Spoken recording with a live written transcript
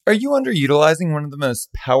Are you underutilizing one of the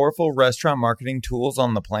most powerful restaurant marketing tools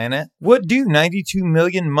on the planet? What do 92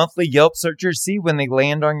 million monthly Yelp searchers see when they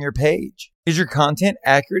land on your page? Is your content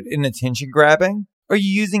accurate and attention-grabbing? Are you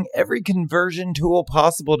using every conversion tool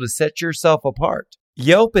possible to set yourself apart?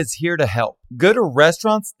 Yelp is here to help. Go to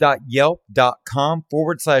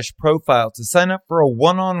restaurants.yelp.com/profile to sign up for a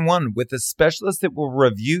one-on-one with a specialist that will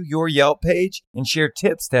review your Yelp page and share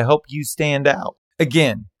tips to help you stand out.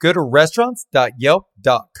 Again, go to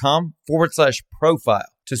restaurants.yelp.com/profile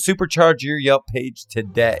to supercharge your Yelp page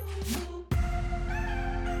today.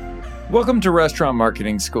 Welcome to Restaurant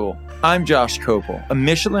Marketing School. I'm Josh Kopel, a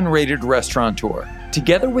Michelin-rated restaurateur.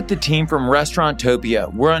 Together with the team from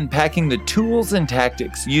Restauranttopia, we're unpacking the tools and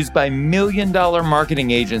tactics used by million-dollar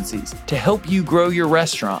marketing agencies to help you grow your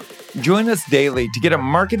restaurant. Join us daily to get a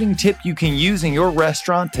marketing tip you can use in your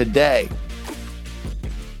restaurant today.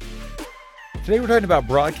 Today we're talking about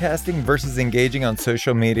broadcasting versus engaging on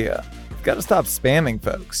social media. You've got to stop spamming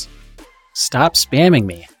folks. Stop spamming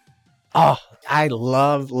me. Oh, I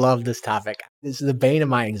love this topic. This is the bane of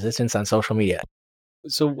my existence on social media.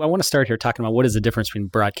 So I want to start here talking about what is the difference between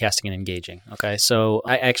broadcasting and engaging. Okay, so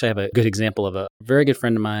I actually have a good example of a very good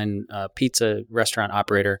friend of mine, a pizza restaurant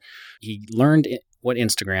operator. He learned what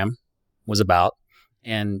Instagram was about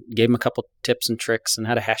and gave him a couple tips and tricks and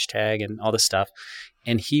how to hashtag and all this stuff.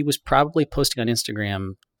 And he was probably posting on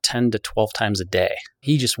Instagram 10 to 12 times a day.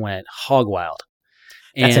 He just went hog wild.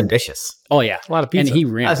 That's ambitious. Oh, yeah. A lot of pizza. And he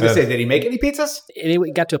ran. I was going to say, did he make any pizzas?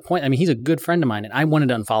 It got to a point, I mean, he's a good friend of mine, and I wanted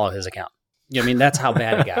to unfollow his account. You know, I mean, that's how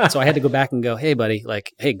bad it got. So I had to go back and go, hey, buddy,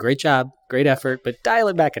 like, hey, great job, great effort, but dial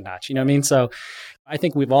it back a notch. You know what I mean? So I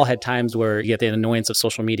think we've all had times where you get the annoyance of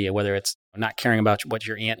social media, whether it's not caring about what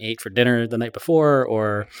your aunt ate for dinner the night before,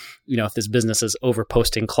 or, you know, if this business is over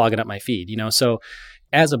posting, clogging up my feed, you know? So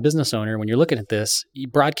as a business owner, when you're looking at this,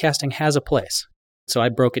 broadcasting has a place. So I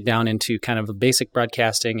broke it down into kind of a basic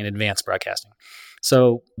broadcasting and advanced broadcasting.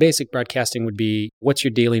 So basic broadcasting would be, what's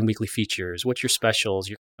your daily and weekly features? What's your specials?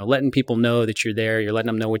 You're letting people know that you're there. You're letting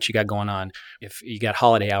them know what you got going on. If you got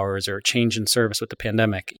holiday hours or change in service with the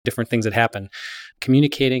pandemic, different things that happen.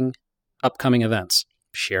 Communicating upcoming events,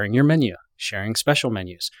 sharing your menu, sharing special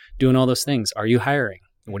menus, doing all those things. Are you hiring?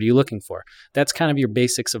 What are you looking for? That's kind of your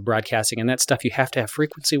basics of broadcasting, and that stuff you have to have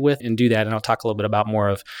frequency with and do that. And I'll talk a little bit about more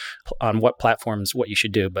of on what platforms, what you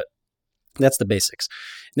should do, but that's the basics.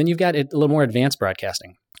 Then you've got a little more advanced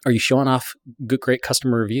broadcasting. Are you showing off good, great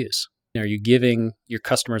customer reviews? Are you giving your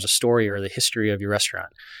customers a story or the history of your restaurant?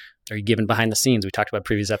 Are you giving behind the scenes? We talked about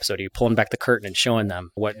previous episode. Are you pulling back the curtain and showing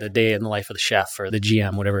them what the day in the life of the chef or the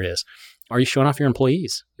GM, whatever it is? Are you showing off your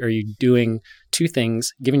employees? Are you doing two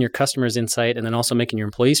things, giving your customers insight and then also making your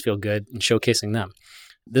employees feel good and showcasing them?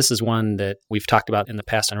 This is one that we've talked about in the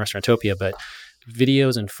past on Restaurantopia, but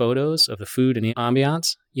videos and photos of the food and the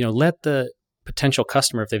ambiance, you know, let the potential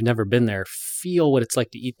customer, if they've never been there, feel what it's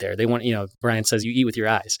like to eat there. They want, you know, Brian says you eat with your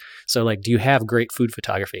eyes. So like, do you have great food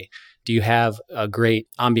photography? Do you have a great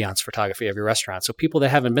ambiance photography of your restaurant? So people that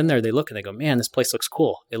haven't been there, they look and they go, man, this place looks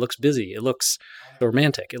cool. It looks busy. It looks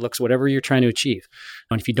romantic. It looks whatever you're trying to achieve.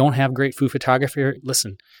 And if you don't have great food photography,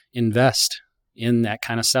 listen, invest in that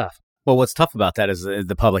kind of stuff. Well, what's tough about that is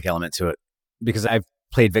the public element to it, because I've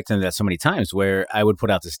played victim to that so many times where I would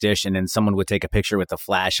put out this dish and then someone would take a picture with the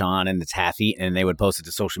flash on and it's half eaten and they would post it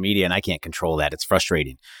to social media, and I can't control that. It's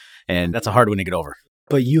frustrating. And that's a hard one to get over.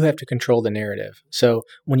 But you have to control the narrative. So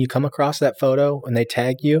when you come across that photo and they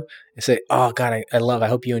tag you and say, oh God, I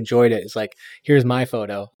hope you enjoyed it. It's like, here's my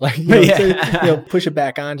photo. Like, you know, so, you know, push it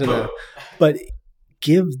back onto them. But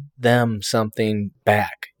give them something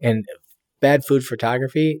back. And bad food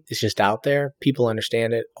photography is just out there. People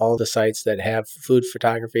understand it. All the sites that have food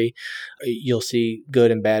photography, you'll see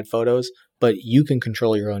good and bad photos. But you can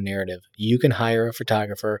control your own narrative. You can hire a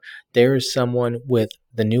photographer. There is someone with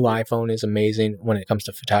the new iPhone is amazing when it comes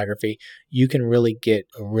to photography. You can really get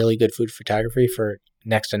a really good food photography for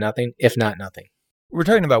next to nothing, if not nothing. We're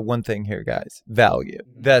talking about one thing here, guys, value.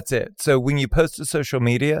 That's it. So when you post to social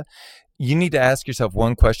media, you need to ask yourself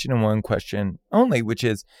one question and one question only, which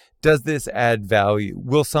is, does this add value?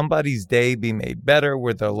 Will somebody's day be made better?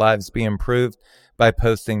 Will their lives be improved by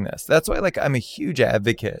posting this? That's why, like, I'm a huge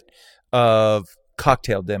advocate of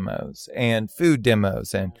cocktail demos and food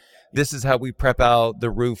demos, and this is how we prep out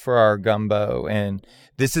the roux for our gumbo, and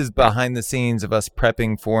this is behind the scenes of us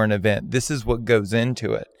prepping for an event. This is what goes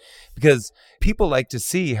into it, because people like to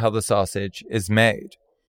see how the sausage is made.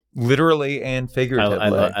 literally and figuratively.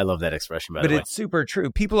 I love that expression, by the way. But it's super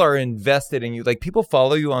true. People are invested in you. Like, people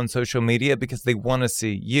follow you on social media because they want to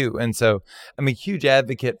see you. And so I'm a huge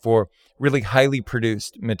advocate for really highly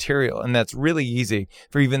produced material. And that's really easy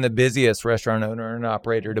for even the busiest restaurant owner and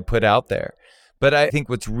operator to put out there. But I think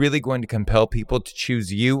what's really going to compel people to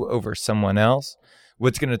choose you over someone else,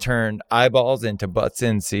 what's going to turn eyeballs into butts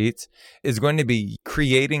in seats, is going to be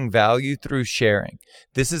creating value through sharing.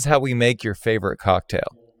 This is how we make your favorite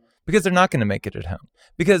cocktail. Because they're not going to make it at home.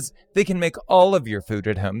 Because they can make all of your food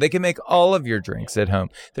at home. They can make all of your drinks at home.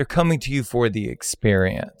 They're coming to you for the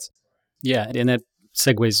experience. Yeah, and that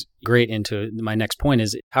segues great into my next point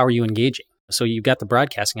is, how are you engaging? So you've got the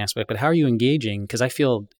broadcasting aspect, but how are you engaging? Because I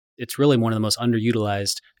feel it's really one of the most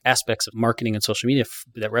underutilized aspects of marketing and social media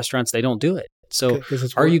that restaurants, they don't do it. So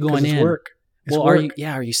are you going in?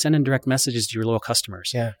 Are you sending direct messages to your loyal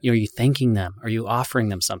customers? Yeah. Are you thanking them? Are you offering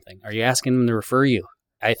them something? Are you asking them to refer you?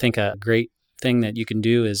 I think a great thing that you can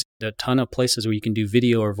do is a ton of places where you can do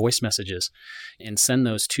video or voice messages and send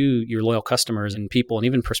those to your loyal customers and people and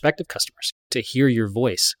even prospective customers to hear your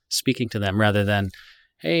voice speaking to them rather than,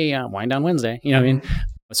 hey, Wine Down Wednesday. You know what I mean?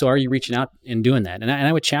 So are you reaching out and doing that? And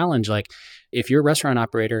I would challenge, like, if you're a restaurant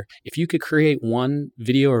operator, if you could create one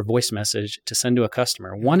video or voice message to send to a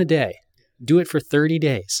customer, one a day, do it for 30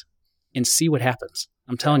 days and see what happens.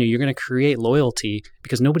 I'm telling you, you're going to create loyalty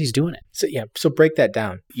because nobody's doing it. So break that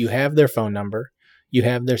down. You have their phone number. You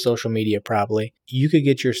have their social media probably. You could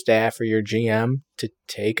get your staff or your GM to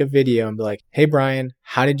take a video and be like, hey, Brian,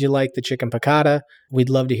 how did you like the chicken piccata? We'd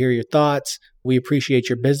love to hear your thoughts. We appreciate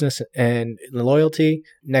your business and loyalty.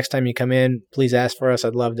 Next time you come in, please ask for us.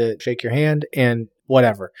 I'd love to shake your hand and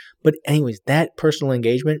whatever. But anyways, that personal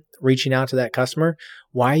engagement, reaching out to that customer,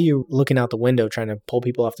 why are you looking out the window trying to pull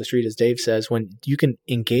people off the street, as Dave says, when you can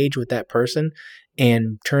engage with that person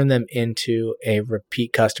and turn them into a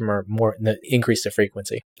repeat customer, increase the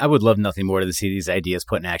frequency? I would love nothing more to see these ideas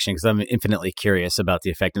put in action because I'm infinitely curious about the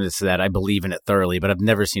effectiveness of that. I believe in it thoroughly, but I've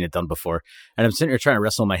never seen it done before. And I'm sitting here trying to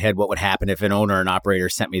wrestle in my head what would happen if an owner or an operator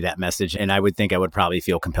sent me that message, and I would think I would probably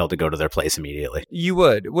feel compelled to go to their place immediately. You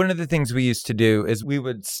would. One of the things we used to do is we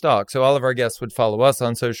would stalk. So all of our guests would follow us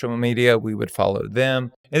on social media. We would follow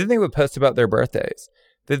them. And then they would post about their birthdays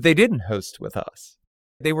that they didn't host with us.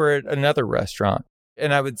 They were at another restaurant.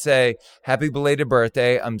 And I would say, happy belated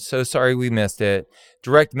birthday. I'm so sorry we missed it.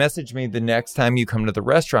 Direct message me the next time you come to the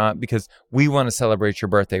restaurant because we want to celebrate your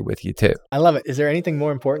birthday with you too. I love it. Is there anything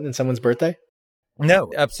more important than someone's birthday?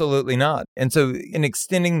 No, absolutely not. And so in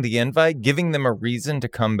extending the invite, giving them a reason to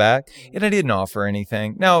come back, and I didn't offer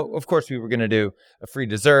anything. Now, of course, we were going to do a free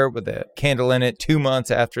dessert with a candle in it 2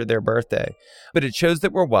 months after their birthday. But it shows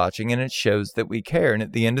that we're watching and it shows that we care. And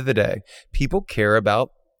at the end of the day, people care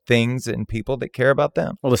about things and people that care about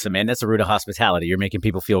them. Well, listen, man, that's the root of hospitality. You're making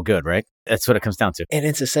people feel good, right? That's what it comes down to. And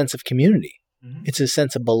it's a sense of community. Mm-hmm. It's a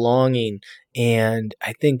sense of belonging. And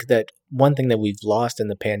I think that one thing that we've lost in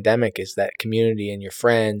the pandemic is that community and your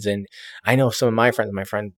friends. And I know some of my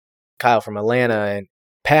friend Kyle from Atlanta and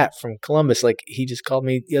Pat from Columbus, like he just called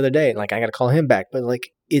me the other day and like, I got to call him back. But like,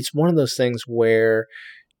 it's one of those things where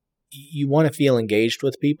you want to feel engaged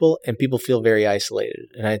with people and people feel very isolated.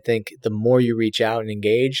 And I think the more you reach out and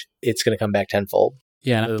engage, it's going to come back tenfold.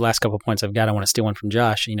 Yeah. And the last couple of points I've got, I want to steal one from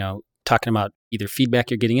Josh, talking about either feedback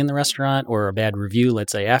you're getting in the restaurant or a bad review,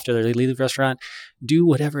 let's say after they leave the restaurant. Do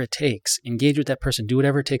whatever it takes. Engage with that person. Do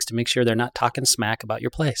whatever it takes to make sure they're not talking smack about your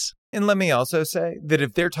place. And let me also say that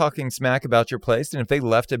if they're talking smack about your place and if they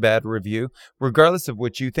left a bad review, regardless of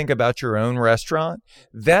what you think about your own restaurant,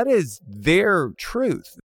 that is their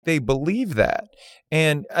truth. They believe that.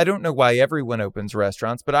 And I don't know why everyone opens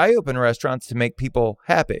restaurants, but I open restaurants to make people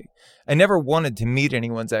happy. I never wanted to meet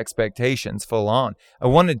anyone's expectations full on. I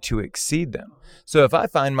wanted to exceed them. So if I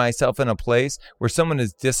find myself in a place where someone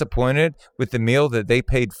is disappointed with the meal that they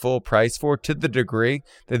paid full price for to the degree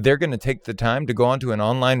that they're going to take the time to go onto an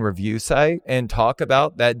online review site and talk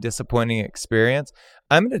about that disappointing experience,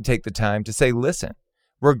 I'm going to take the time to say, listen,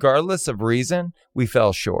 regardless of reason, we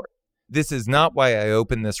fell short. This is not why I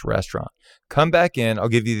opened this restaurant. Come back in. I'll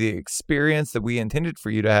give you the experience that we intended for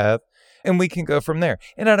you to have, and we can go from there.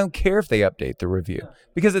 And I don't care if they update the review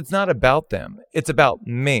because it's not about them. It's about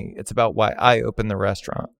me. It's about why I opened the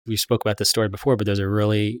restaurant. We spoke about this story before, but there's a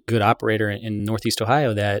really good operator in Northeast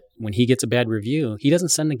Ohio that when he gets a bad review, he doesn't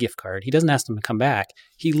send a gift card. He doesn't ask them to come back.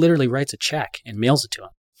 He literally writes a check and mails it to them.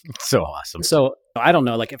 So awesome. So I don't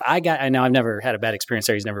know, like if I know I've never had a bad experience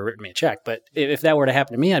there. He's never written me a check, but if that were to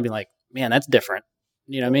happen to me, I'd be like, man, that's different.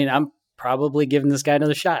 You know what I mean? I'm probably giving this guy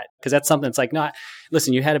another shot because that's something that's like,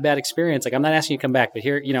 listen, you had a bad experience. Like, I'm not asking you to come back, but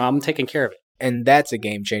here, I'm taking care of it. And that's a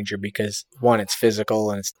game changer because one, it's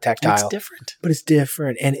physical and it's tactile. It's different. But it's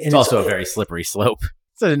different. And it's also a very slippery slope.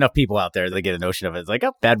 There's enough people out there that get a notion of it. It's like,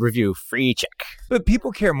 oh, bad review, free check. But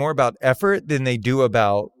people care more about effort than they do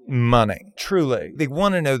about money. Truly. They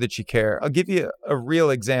want to know that you care. I'll give you a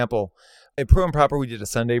real example. At Pro and Proper, we did a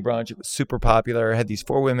Sunday brunch. It was super popular. I had these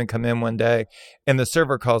 4 women come in one day, and the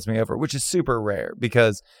server calls me over, which is super rare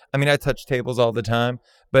because, I touch tables all the time,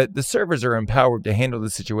 but the servers are empowered to handle the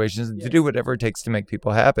situations and to do whatever it takes to make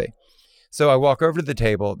people happy. So I walk over to the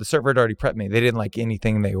table. The server had already prepped me. They didn't like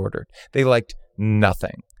anything they ordered. They liked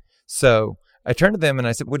nothing. So I turned to them and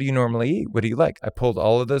I said, what do you normally eat? What do you like? I pulled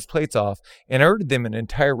all of those plates off and I ordered them an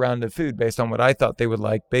entire round of food based on what I thought they would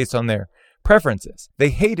like based on their preferences.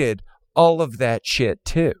 They hated all of that shit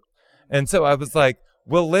too. And so I was like,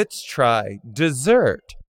 well, let's try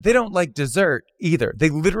dessert. They don't like dessert either. They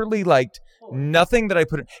literally liked nothing that I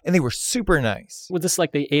put in, and they were super nice. Was this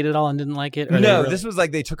like they ate it all and didn't like it? Or No, this was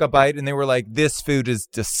like they took a bite and they were like, this food is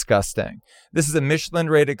disgusting. This is a Michelin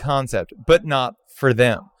rated concept, but not for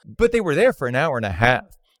them. But they were there for an hour and a half.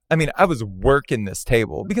 I was working this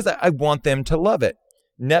table because I want them to love it.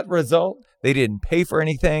 Net result, they didn't pay for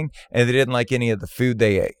anything and they didn't like any of the food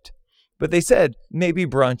they ate. But they said, maybe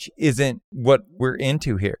brunch isn't what we're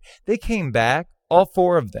into here. They came back, all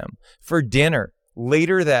 4 of them, for dinner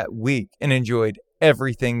later that week and enjoyed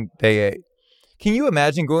everything they ate. Can you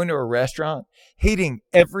imagine going to a restaurant, hating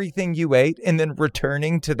everything you ate, and then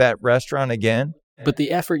returning to that restaurant again? But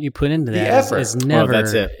the effort you put into that is never. Well,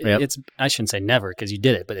 that's it. Yep. I shouldn't say never because you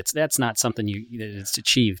did it, but that's not something it's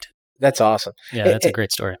achieved. That's awesome. Yeah, that's a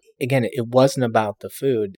great story. Again, it wasn't about the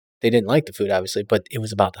food. They didn't like the food, obviously, but it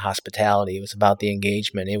was about the hospitality. It was about the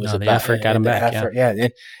engagement. It was about the effort got them back. Effort, yeah.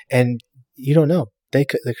 And you don't know. They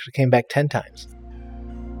could have came back 10 times.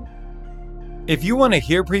 If you want to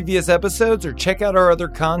hear previous episodes or check out our other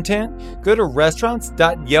content, go to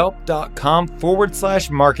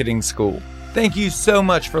restaurants.yelp.com/marketing school. Thank you so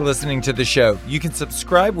much for listening to the show. You can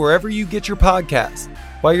subscribe wherever you get your podcasts.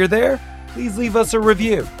 While you're there, please leave us a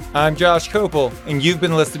review. I'm Josh Kopel, and you've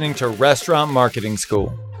been listening to Restaurant Marketing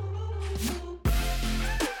School.